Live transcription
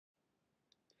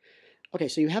Okay,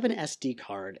 so you have an SD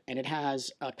card, and it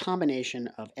has a combination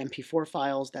of MP4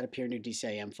 files that appear in your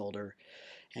DCIM folder,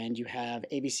 and you have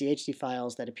AVCHD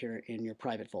files that appear in your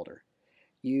private folder.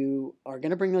 You are going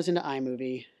to bring those into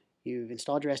iMovie, you've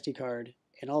installed your SD card,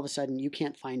 and all of a sudden you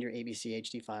can't find your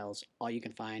AVCHD files. All you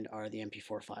can find are the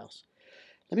MP4 files.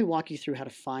 Let me walk you through how to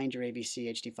find your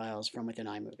AVCHD files from within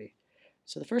iMovie.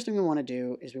 So the first thing we want to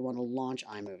do is we want to launch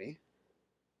iMovie.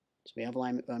 So we have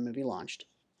iMovie launched.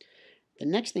 The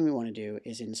next thing we want to do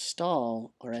is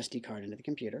install our SD card into the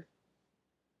computer.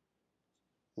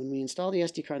 When we install the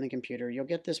SD card in the computer, you'll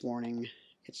get this warning.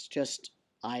 It's just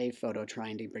iPhoto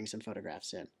trying to bring some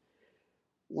photographs in.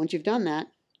 Once you've done that,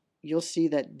 you'll see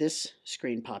that this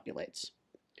screen populates,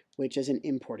 which is an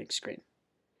importing screen.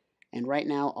 And right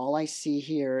now, all I see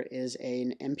here is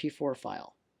an MP4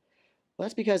 file. Well,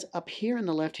 that's because up here in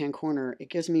the left-hand corner,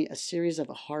 it gives me a series of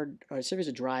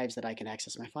drives that I can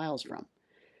access my files from.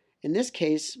 In this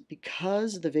case,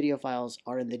 because the video files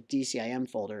are in the DCIM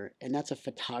folder, and that's a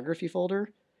photography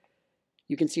folder,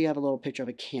 you can see I have a little picture of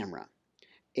a camera.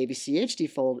 AVCHD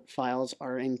files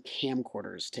are in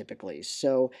camcorders typically,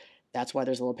 so that's why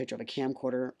there's a little picture of a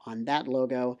camcorder on that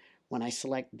logo. When I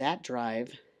select that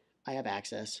drive, I have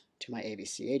access to my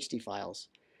AVCHD files.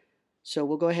 So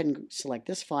we'll go ahead and select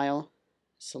this file,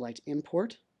 select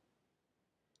import.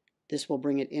 This will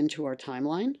bring it into our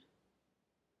timeline,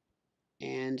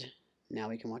 and now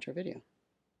we can watch our video.